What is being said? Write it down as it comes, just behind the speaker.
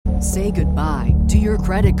Say goodbye to your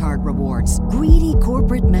credit card rewards. Greedy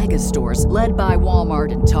corporate mega stores, led by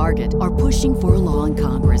Walmart and Target, are pushing for a law in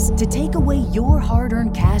Congress to take away your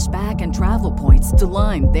hard-earned cash back and travel points to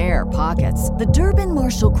line their pockets. The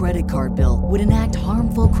Durbin-Marshall credit card bill would enact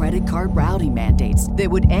harmful credit card routing mandates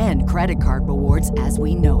that would end credit card rewards as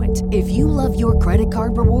we know it. If you love your credit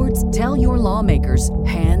card rewards, tell your lawmakers,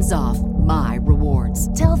 hands off my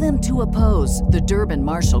rewards. Tell them to oppose the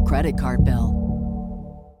Durbin-Marshall credit card bill.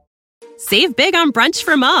 Save big on brunch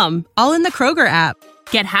for mom, all in the Kroger app.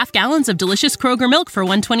 Get half gallons of delicious Kroger milk for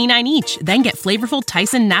 $1.29 each. Then get flavorful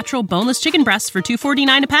Tyson natural boneless chicken breasts for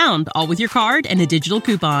 $2.49 a pound, all with your card and a digital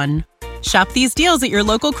coupon. Shop these deals at your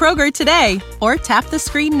local Kroger today, or tap the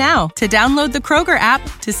screen now to download the Kroger app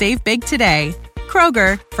to save big today.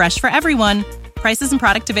 Kroger, fresh for everyone. Prices and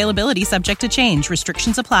product availability subject to change.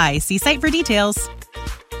 Restrictions apply. See site for details.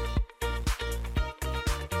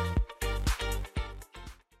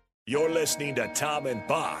 You're listening to Tom and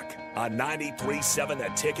Bock on 93.7 The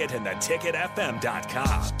Ticket and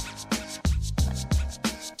theticketfm.com.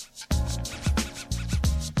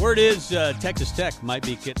 Word is Texas Tech might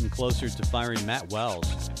be getting closer to firing Matt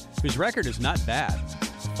Wells, whose record is not bad,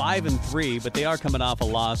 5-3, but they are coming off a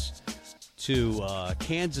loss to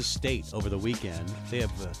Kansas State over the weekend. They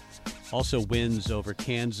have also wins over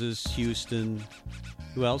Kansas, Houston,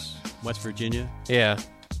 who else? West Virginia. Yeah.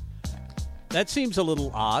 That seems a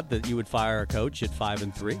little odd that you would fire a coach at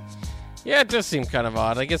 5-3. Yeah, it does seem kind of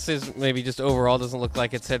odd. I guess it's maybe just overall doesn't look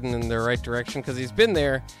like it's heading in the right direction because he's been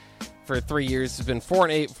there for 3 years. He's been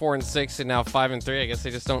 4-8, 4-6, and now 5-3. I guess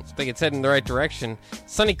they just don't think it's heading in the right direction.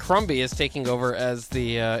 Sonny Crumby is taking over as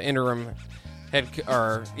the interim head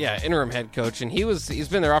coach, and he's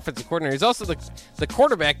been their offensive coordinator. He's also the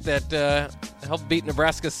quarterback that helped beat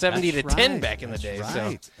Nebraska 70-10 back in the day.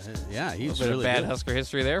 Right. So yeah, he's a really bad good. Husker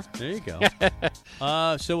history there. There you go.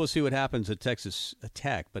 So we'll see what happens at Texas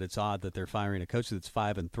Tech, but it's odd that they're firing a coach that's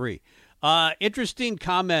 5-3. Interesting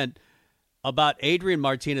comment about Adrian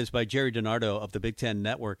Martinez by Jerry DiNardo of the Big Ten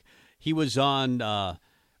Network. He was on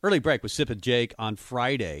Early Break with Sip and Jake on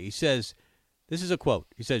Friday. He says, this is a quote.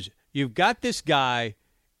 He says, "You've got this guy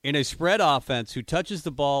in a spread offense who touches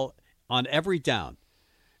the ball on every down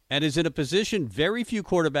and is in a position very few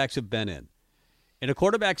quarterbacks have been in a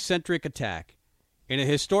quarterback-centric attack, in a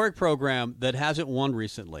historic program that hasn't won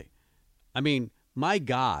recently. I mean, my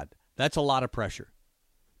God, that's a lot of pressure."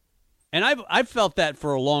 And I've felt that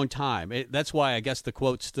for a long time. That's why I guess the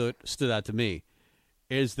quote stood out to me,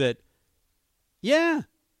 is that, yeah,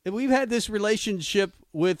 we've had this relationship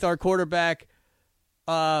with our quarterback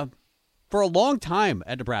for a long time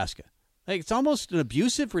at Nebraska. Like, it's almost an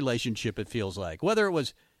abusive relationship, it feels like. Whether it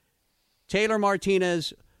was Taylor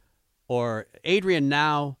Martinez or Adrian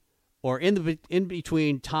now or in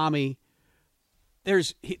between Tommy,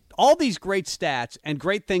 there's all these great stats and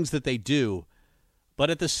great things that they do. But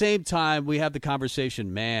at the same time, we have the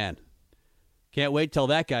conversation, man, can't wait till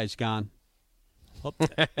that guy's gone. Oh,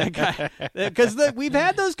 that guy, because we've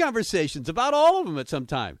had those conversations about all of them at some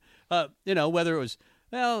time. Whether it was,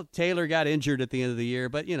 well, Taylor got injured at the end of the year,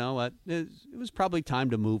 but you know what? It was probably time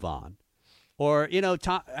to move on. Or,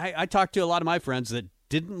 I talked to a lot of my friends that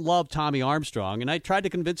didn't love Tommy Armstrong, and I tried to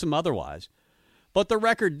convince them otherwise. But the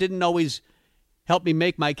record didn't always help me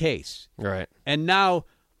make my case. Right. And now,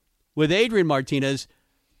 with Adrian Martinez,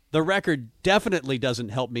 the record definitely doesn't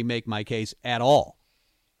help me make my case at all.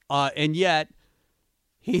 And yet,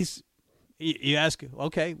 you ask,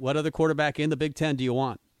 okay, what other quarterback in the Big Ten do you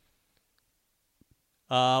want?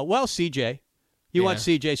 CJ. You want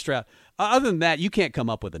CJ Stroud. Other than that, you can't come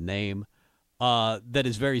up with a name that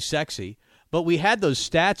is very sexy. But we had those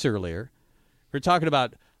stats earlier. We're talking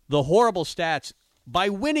about the horrible stats by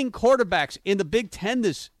winning quarterbacks in the Big Ten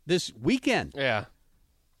this weekend. Yeah.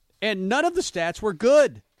 And none of the stats were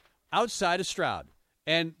good outside of Stroud.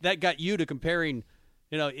 And that got you to comparing,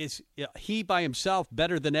 is he by himself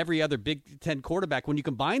better than every other Big Ten quarterback when you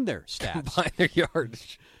combine their stats? Combine their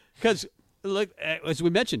yardage. Because, look, as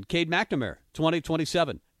we mentioned, Cade McNamara,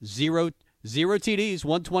 20-27, zero TDs,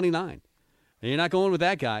 129. And you're not going with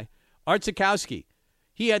that guy. Art Sikowski,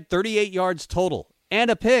 he had 38 yards total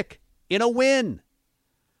and a pick in a win.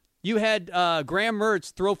 You had Graham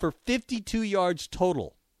Mertz throw for 52 yards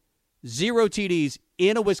total. 0 TDs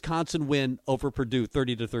in a Wisconsin win over Purdue,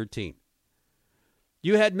 30-13.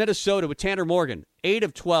 You had Minnesota with Tanner Morgan, 8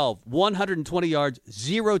 of 12, 120 yards,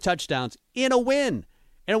 0 touchdowns in a win.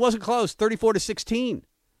 And it wasn't close, 34-16.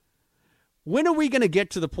 When are we going to get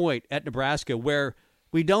to the point at Nebraska where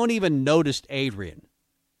we don't even notice Adrian?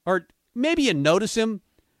 Or maybe you notice him,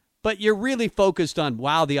 but you're really focused on,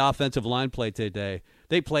 wow, the offensive line played today.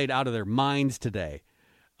 They played out of their minds today.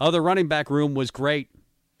 Oh, the running back room was great,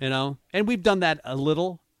 and we've done that a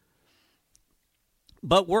little.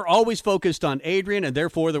 But we're always focused on Adrian and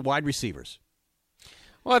therefore the wide receivers.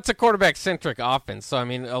 Well, it's a quarterback-centric offense. So, I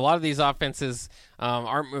mean, a lot of these offenses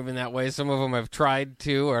aren't moving that way. Some of them have tried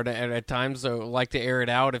to, or at times like to air it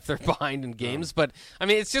out if they're behind in games. But, I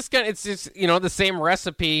mean, it's just the same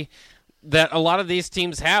recipe that a lot of these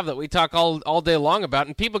teams have that we talk all day long about,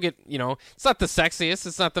 and people get, it's not the sexiest,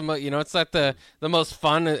 it's not the it's not the most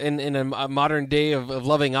fun in a modern day of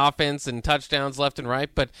loving offense and touchdowns left and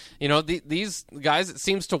right, but these guys, it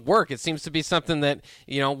seems to work. It seems to be something that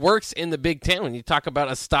works in the Big Ten when you talk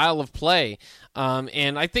about a style of play,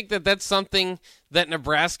 and I think that's something that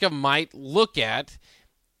Nebraska might look at.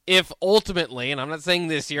 If ultimately, and I'm not saying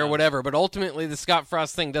this year or whatever, but ultimately the Scott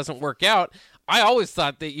Frost thing doesn't work out, I always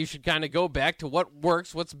thought that you should kind of go back to what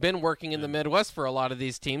works, what's been working in the Midwest for a lot of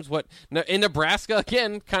these teams, what in Nebraska,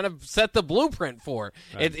 again, kind of set the blueprint for.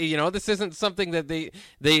 Right. This isn't something that they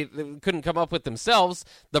couldn't come up with themselves.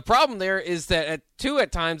 The problem there is that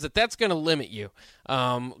at times that's going to limit you.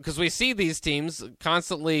 Because we see these teams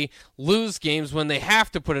constantly lose games when they have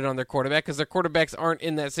to put it on their quarterback because their quarterbacks aren't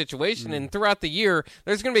in that situation. And throughout the year,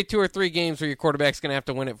 there's going to be 2 or 3 games where your quarterback's going to have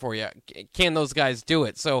to win it for you. Can those guys do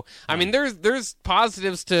it? So, I mean, there's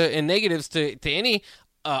positives and negatives to any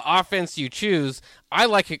offense you choose.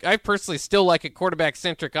 I personally still like a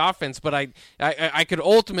quarterback-centric offense, but I could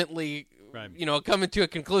ultimately... Right. Coming to a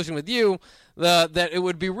conclusion with you that it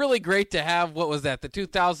would be really great to have, what was that, the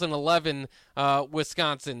 2011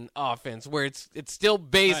 Wisconsin offense, where it's still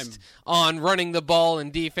based on running the ball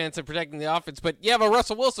and defense and protecting the offense, but you have a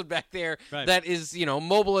Russell Wilson back there that is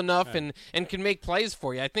mobile enough and can make plays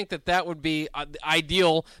for you. I think that would be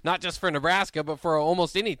ideal, not just for Nebraska, but for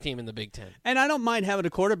almost any team in the Big Ten. And I don't mind having a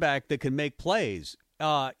quarterback that can make plays.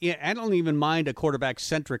 I don't even mind a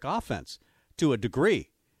quarterback-centric offense to a degree.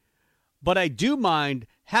 But I do mind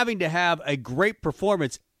having to have a great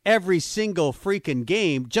performance every single freaking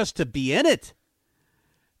game just to be in it.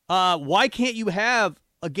 Why can't you have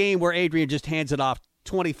a game where Adrian just hands it off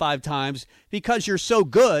 25 times because you're so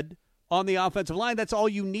good on the offensive line? That's all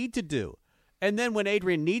you need to do. And then when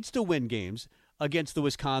Adrian needs to win games against the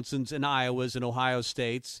Wisconsins and Iowas and Ohio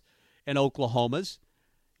States and Oklahomas,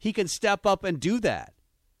 he can step up and do that.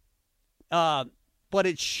 But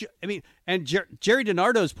and Jerry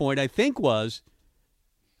DiNardo's point, I think, was,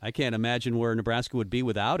 I can't imagine where Nebraska would be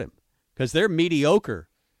without him because they're mediocre.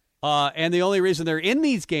 And the only reason they're in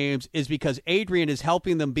these games is because Adrian is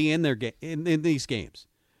helping them be in in these games.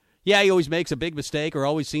 Yeah, he always makes a big mistake or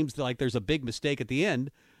always seems like there's a big mistake at the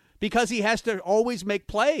end because he has to always make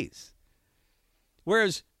plays.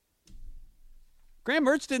 Whereas Graham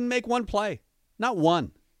Mertz didn't make one play, not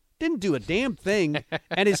one. Didn't do a damn thing,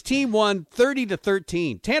 and his team won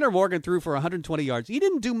 30-13. Tanner Morgan threw for 120 yards. He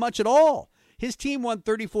didn't do much at all. His team won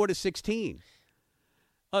 34-16.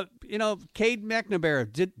 Cade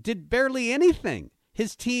McNamara did barely anything.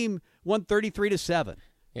 His team won 33-7.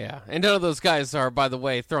 Yeah, and none of those guys are, by the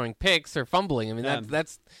way, throwing picks or fumbling. I mean,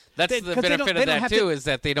 that's the benefit of that too, is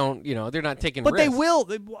that they don't, they're not taking risks. But they will.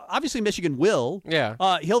 Obviously, Michigan will. Yeah.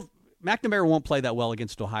 McNamara won't play that well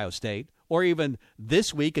against Ohio State. Or even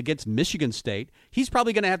this week against Michigan State, he's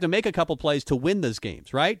probably going to have to make a couple plays to win those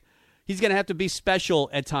games, right? He's going to have to be special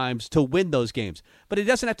at times to win those games. But he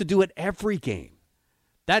doesn't have to do it every game.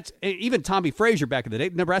 That's even Tommy Frazier back in the day.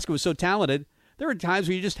 Nebraska was so talented, there were times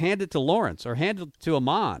where you just hand it to Lawrence or hand it to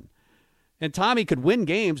Amon. And Tommy could win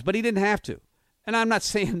games, but he didn't have to. And I'm not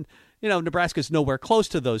saying, Nebraska's nowhere close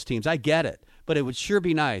to those teams. I get it. But it would sure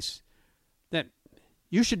be nice that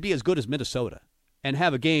you should be as good as Minnesota and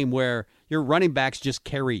have a game where your running backs just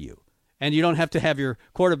carry you. And you don't have to have your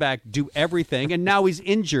quarterback do everything. And now he's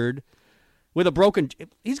injured with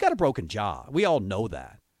he's got a broken jaw. We all know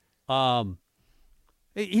that.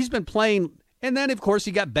 He's been playing, and then, of course,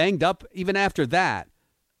 he got banged up even after that.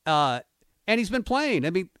 And he's been playing.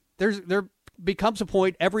 I mean, there becomes a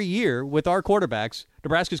point every year with our quarterbacks,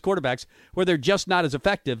 Nebraska's quarterbacks, where they're just not as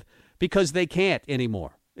effective because they can't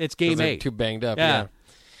anymore. It's game 8. Too banged up, yeah.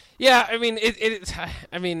 Yeah, I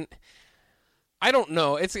mean, I don't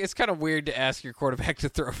know. It's kind of weird to ask your quarterback to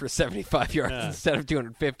throw for 75 yards instead of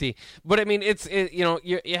 250. But I mean,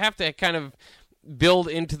 you have to kind of build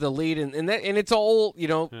into the lead, and it's all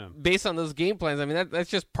based on those game plans. I mean, that's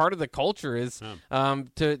just part of the culture is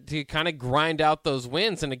to kind of grind out those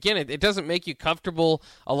wins. And again, it doesn't make you comfortable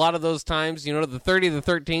a lot of those times. The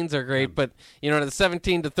 30-13s are great, but the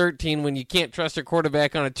 17-13 when you can't trust your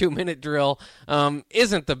quarterback on a 2-minute drill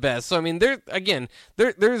isn't the best. So I mean,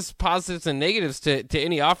 there's positives and negatives to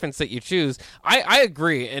any offense that you choose. I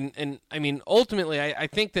agree, and I mean, ultimately, I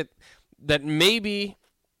think that maybe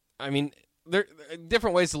I mean, there are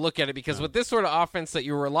different ways to look at it because with this sort of offense that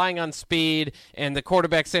you're relying on speed and the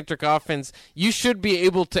quarterback-centric offense, you should be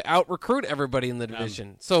able to out-recruit everybody in the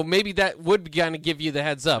division. So maybe that would kind of give you the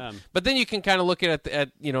heads up. But then you can kind of look at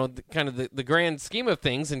the grand scheme of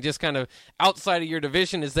things and just kind of outside of your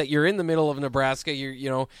division is that you're in the middle of Nebraska.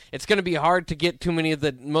 It's going to be hard to get too many of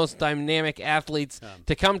the most dynamic athletes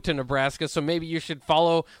to come to Nebraska. So maybe you should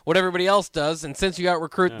follow what everybody else does. And since you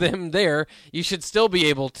out-recruit them there, you should still be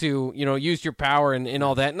able to, use your power and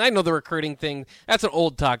all that. And I know the recruiting thing, that's an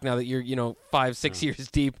old talk now that you're, 5-6 years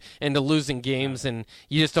deep into losing games and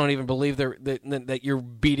you just don't even believe that you're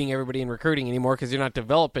beating everybody in recruiting anymore because you're not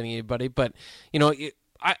developing anybody. But,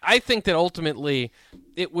 I think that ultimately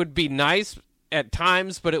it would be nice at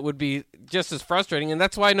times, but it would be just as frustrating. And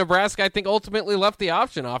that's why Nebraska, I think, ultimately left the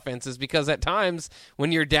option offenses because at times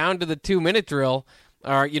when you're down to the 2-minute drill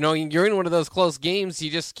or, you're in one of those close games, you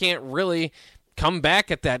just can't really come back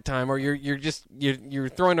at that time, or you're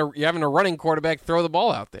having a running quarterback throw the ball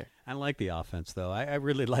out there. I like the offense, though. I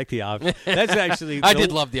really like the offense. That's actually I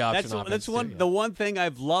did love the option offense. That's the one thing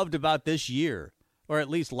I've loved about this year, or at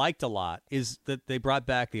least liked a lot, is that they brought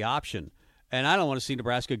back the option. And I don't want to see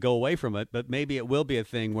Nebraska go away from it, but maybe it will be a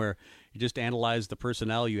thing where you just analyze the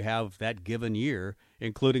personnel you have that given year,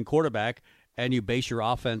 including quarterback, and you base your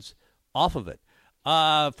offense off of it.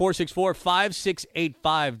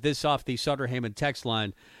 464-5685, this off the Sutter Heyman text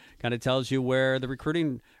line, kind of tells you where the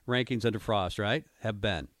recruiting rankings under Frost, right, have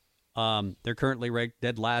been. They're currently ranked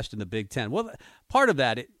dead last in the Big Ten. Well, part of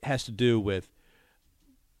that it has to do with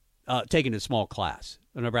taking a small class.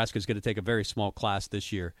 Nebraska is going to take a very small class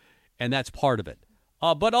this year, and that's part of it.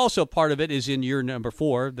 But also part of it is in year number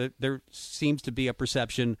 4 that there seems to be a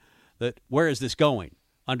perception that where is this going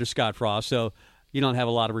under Scott Frost? So you don't have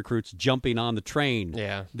a lot of recruits jumping on the train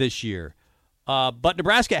this year. But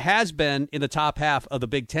Nebraska has been in the top half of the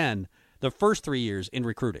Big Ten the first 3 years in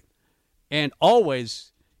recruiting. And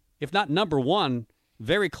always, if not number 1,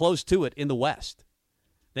 very close to it in the West.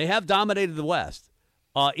 They have dominated the West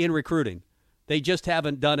in recruiting. They just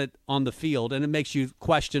haven't done it on the field, and it makes you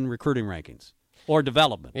question recruiting rankings or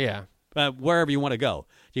development. Yeah. Wherever you want to go.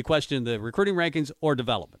 You question the recruiting rankings or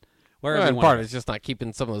development. And part of it's just not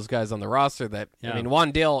keeping some of those guys on the roster that, I mean,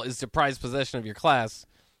 Wandale is the prized possession of your class.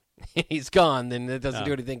 He's gone, then it doesn't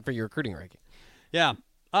do anything for your recruiting ranking. Yeah.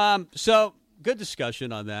 So good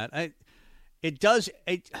discussion on that. I guess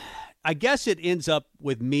it ends up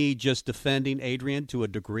with me just defending Adrian to a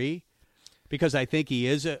degree because I think he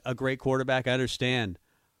is a great quarterback. I understand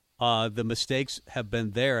the mistakes have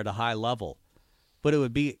been there at a high level. But it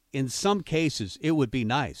would be, in some cases, it would be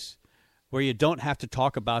nice where you don't have to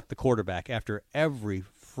talk about the quarterback after every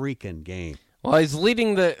freaking game. Well, he's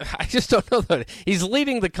leading I just don't know that. He's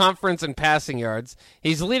leading the conference in passing yards.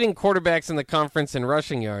 He's leading quarterbacks in the conference in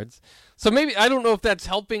rushing yards. So maybe, I don't know if that's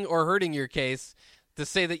helping or hurting your case to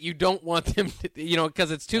say that you don't want him to,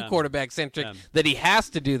 because it's too quarterback-centric, that he has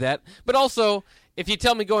to do that. But also, if you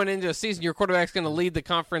tell me going into a season your quarterback's going to lead the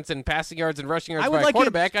conference in passing yards and rushing yards by a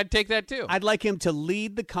quarterback, I'd take that too. I'd like him to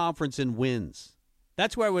lead the conference in wins.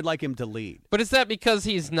 That's where I would like him to lead. But is that because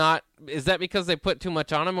he's not? Is that because they put too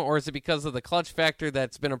much on him, or is it because of the clutch factor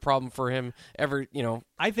that's been a problem for him ever?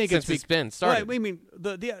 I think since it's been started. Well, I mean,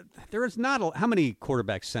 there is not how many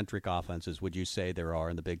quarterback-centric offenses would you say there are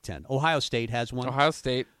in the Big Ten? Ohio State has one. Ohio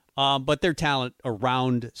State, but their talent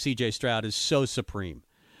around C.J. Stroud is so supreme.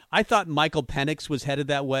 I thought Michael Penix was headed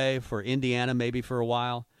that way for Indiana, maybe for a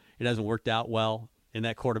while. It hasn't worked out well. In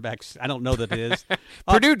that quarterback's, I don't know that it is.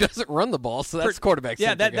 Purdue doesn't run the ball, so that's quarterback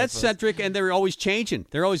centric. Yeah, that's centric, and they're always changing.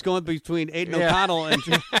 They're always going between Aiden O'Connell and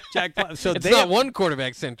Jack. So it's not one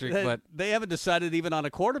quarterback centric, but they haven't decided even on a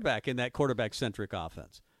quarterback in that quarterback centric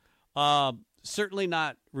offense. Certainly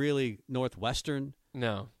not really Northwestern.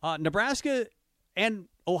 No, Nebraska and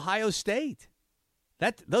Ohio State.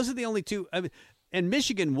 Those are the only two. I mean, and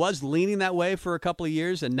Michigan was leaning that way for a couple of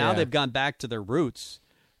years, and now they've gone back to their roots,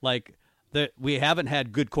 like. We haven't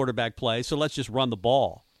had good quarterback play, so let's just run the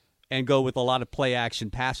ball and go with a lot of play-action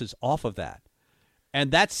passes off of that.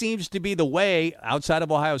 And that seems to be the way, outside of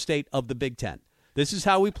Ohio State, of the Big Ten. This is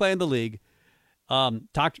how we play in the league.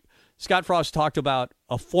 Scott Frost talked about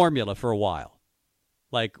a formula for a while.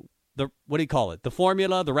 Like, what do you call it? The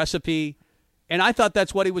formula, the recipe. And I thought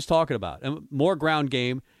that's what he was talking about. More ground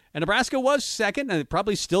game. And Nebraska was second, and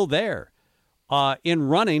probably still there, in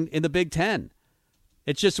running in the Big Ten.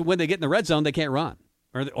 It's just when they get in the red zone, they can't run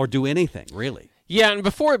or do anything, really. Yeah, and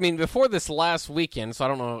before this last weekend, so I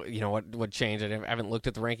don't know, what changed. I haven't looked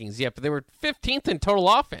at the rankings yet, but they were 15th in total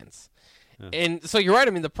offense. And so you're right.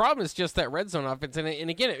 I mean, the problem is just that red zone offense. And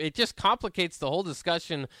again, it just complicates the whole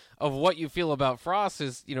discussion of what you feel about Frost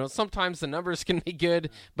is, sometimes the numbers can be good,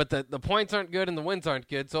 but the points aren't good and the wins aren't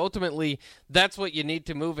good. So ultimately, that's what you need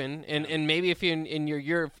to move in. And maybe if you're in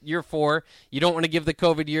your year 4, you don't want to give the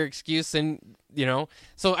COVID year excuse and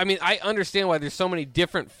so I mean, I understand why there's so many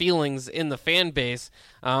different feelings in the fan base,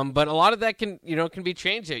 but a lot of that can be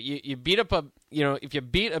changed. You beat up if you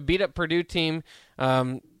beat a beat up Purdue team,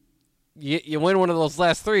 you win one of those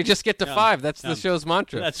last 3, just get to 5. That's the show's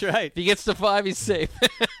mantra. That's right. If he gets to 5, he's safe.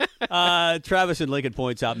 Travis in Lincoln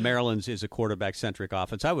points out Maryland's is a quarterback-centric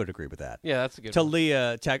offense. I would agree with that. Yeah, that's a good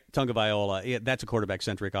Talia Tagovailoa, that's a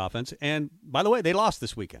quarterback-centric offense. And, by the way, they lost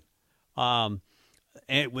this weekend.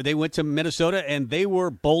 And they went to Minnesota, and they were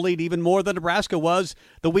bullied even more than Nebraska was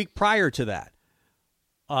the week prior to that.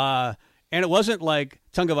 And it wasn't like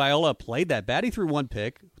Tagovailoa played that bad. He threw 1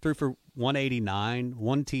 pick, threw for 189,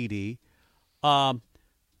 1 TD.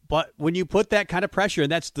 But when you put that kind of pressure,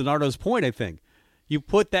 and that's DiNardo's point, I think, you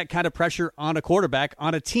put that kind of pressure on a quarterback,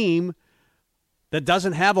 on a team that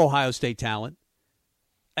doesn't have Ohio State talent,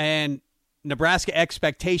 and Nebraska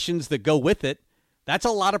expectations that go with it, that's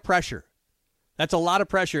a lot of pressure. That's a lot of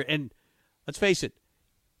pressure. And let's face it,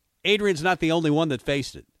 Adrian's not the only one that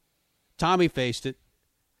faced it. Tommy faced it.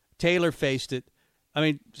 Taylor faced it. I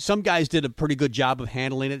mean, some guys did a pretty good job of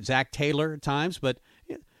handling it. Zach Taylor at times, but,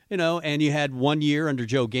 and you had 1 year under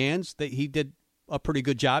Joe Gans that he did a pretty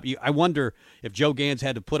good job. I wonder if Joe Gans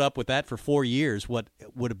had to put up with that for 4 years, what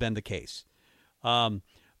would have been the case.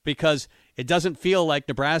 Because it doesn't feel like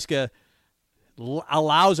Nebraska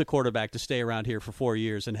allows a quarterback to stay around here for 4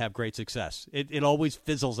 years and have great success. It always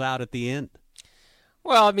fizzles out at the end.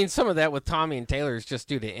 Well, I mean, some of that with Tommy and Taylor is just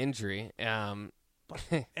due to injury. And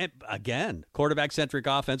again, quarterback-centric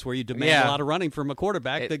offense where you demand a lot of running from a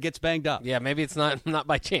quarterback that gets banged up. Yeah, maybe it's not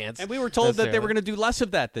by chance. And we were told that they were going to do less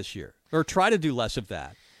of that this year, or try to do less of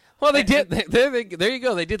that. Well, they did. There you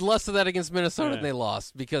go. They did less of that against Minnesota, and they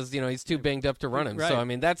lost because he's too banged up to run him. Right. So I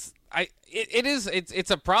mean,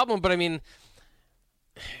 it's a problem. But I mean,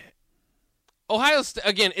 Ohio State,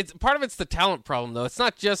 again, part of it's the talent problem, though. It's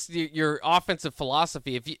not just your offensive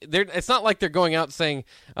philosophy. It's not like they're going out saying,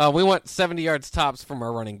 we want 70 yards tops from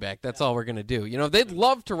our running back. That's all we're going to do. They'd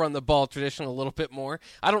love to run the ball traditional a little bit more.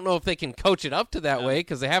 I don't know if they can coach it up to that way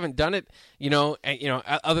because they haven't done it,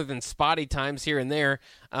 other than spotty times here and there.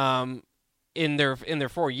 In their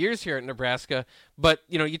 4 years here at Nebraska. But,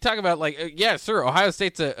 you talk about Ohio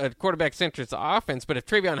State's a quarterback-centric offense, but if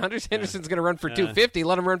Travion Henderson's going to run for 250,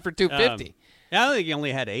 let him run for 250. I think he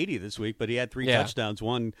only had 80 this week, but he had 3 touchdowns,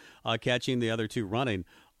 1 catching, the other 2 running.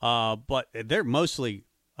 But they're mostly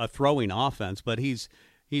a throwing offense, but he's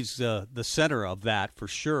the center of that for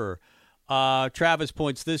sure. Travis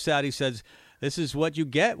points this out. He says, this is what you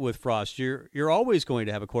get with Frost. You're always going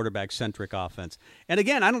to have a quarterback-centric offense. And,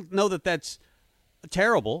 again, I don't know that that's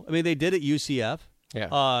terrible. I mean, they did at UCF.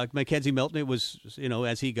 Yeah. Mackenzie Milton, it was,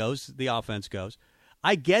 as he goes, the offense goes.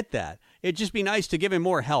 I get that. It'd just be nice to give him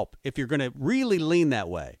more help if you're going to really lean that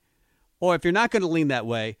way. Or if you're not going to lean that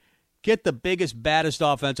way, get the biggest, baddest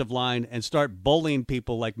offensive line and start bullying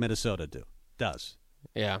people like Minnesota does.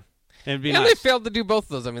 Yeah. And nice. They failed to do both of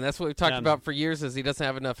those. I mean, that's what we've talked about for years is he doesn't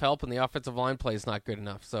have enough help and the offensive line play is not good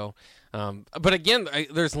enough. So, but again,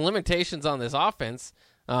 there's limitations on this offense,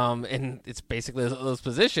 and it's basically those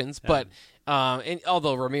positions. Yeah. But and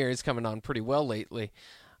although Ramirez coming on pretty well lately,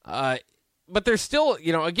 but there's still,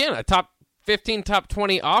 again, a top 15, top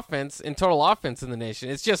 20 offense in total offense in the nation.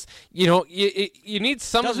 It's just, you need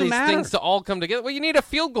some of these things to all come together. Well, you need a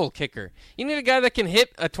field goal kicker. You need a guy that can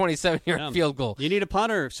hit a 27-yard field goal. You need a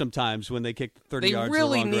punter sometimes when they kick 30 yards in the wrong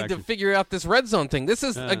direction. They really need to figure out this red zone thing. This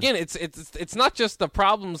is, again, it's not just the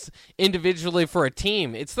problems individually for a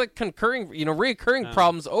team. It's the reoccurring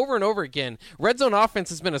problems over and over again. Red zone offense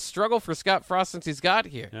has been a struggle for Scott Frost since he's got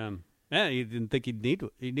here. Yeah, you didn't think he'd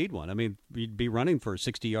need one. I mean, you'd be running for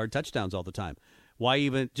 60-yard touchdowns all the time. Why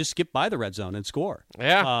even just skip by the red zone and score?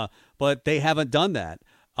 Yeah. But they haven't done that.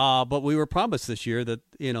 But we were promised this year that,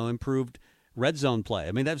 improved red zone play.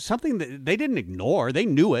 I mean, that's something that they didn't ignore. They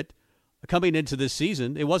knew it coming into this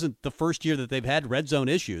season. It wasn't the first year that they've had red zone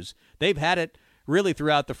issues. They've had it really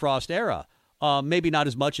throughout the Frost era. Maybe not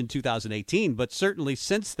as much in 2018, but certainly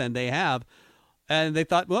since then they have. And they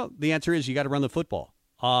thought, well, the answer is you got to run the football.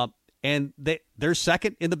 And they're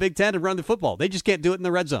second in the Big Ten to run the football. They just can't do it in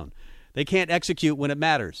the red zone. They can't execute when it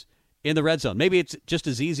matters in the red zone. Maybe it's just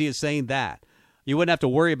as easy as saying that. You wouldn't have to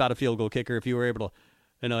worry about a field goal kicker if you were able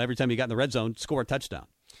to, every time you got in the red zone, score a touchdown.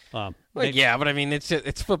 Yeah, but I mean,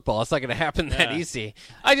 it's football. It's not going to happen that easy.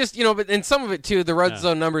 I just, but in some of it, too, the red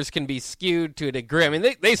zone numbers can be skewed to a degree. I mean,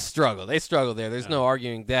 they struggle. They struggle there. There's no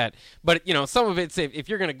arguing that. But, some of it's if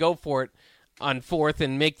you're going to go for it on fourth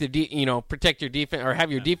and make protect your defense or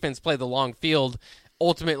have your defense play the long field,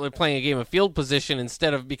 ultimately playing a game of field position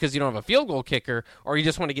instead of because you don't have a field goal kicker or you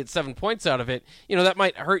just want to get 7 points out of it, that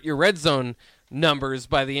might hurt your red zone numbers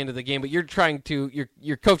by the end of the game, but you're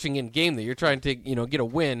coaching in game there. You're trying to, get a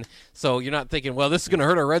win. So you're not thinking, well, this is going to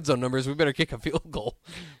hurt our red zone numbers. We better kick a field goal.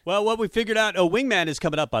 Well, what we figured out, Wingman is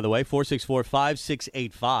coming up, by the way,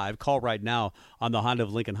 464-5685. Call right now on the Honda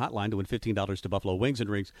of Lincoln hotline to win $15 to Buffalo Wings and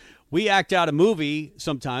Rings. We act out a movie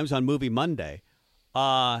sometimes on Movie Monday.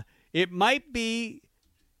 It might be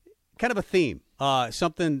kind of a theme,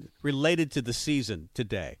 something related to the season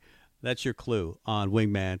today. That's your clue on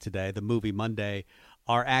Wingman today, the Movie Monday,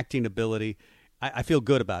 our acting ability. I feel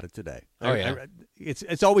good about it today. Oh, yeah.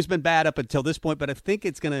 It's always been bad up until this point, but I think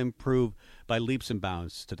it's going to improve by leaps and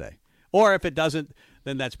bounds today. Or if it doesn't,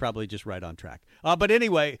 then that's probably just right on track. But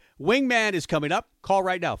anyway, Wingman is coming up. Call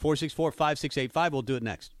right now, 464-5685. We'll do it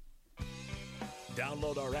next.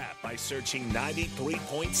 Download our app by searching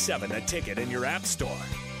 93.7 The Ticket in your app store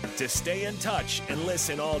to stay in touch and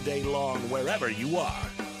listen all day long wherever you are.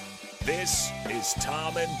 This is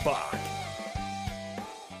Tom and Bock.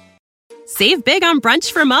 Save big on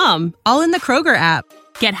brunch for mom, all in the Kroger app.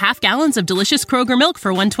 Get half gallons of delicious Kroger milk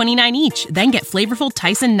for $1.29 each. Then get flavorful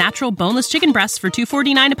Tyson natural boneless chicken breasts for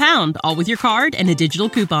 $2.49 a pound, all with your card and a digital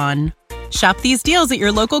coupon. Shop these deals at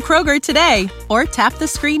your local Kroger today, or tap the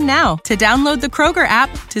screen now to download the Kroger app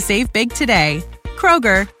to save big today.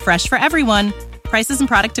 Kroger, fresh for everyone. Prices and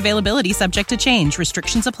product availability subject to change.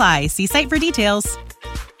 Restrictions apply. See site for details.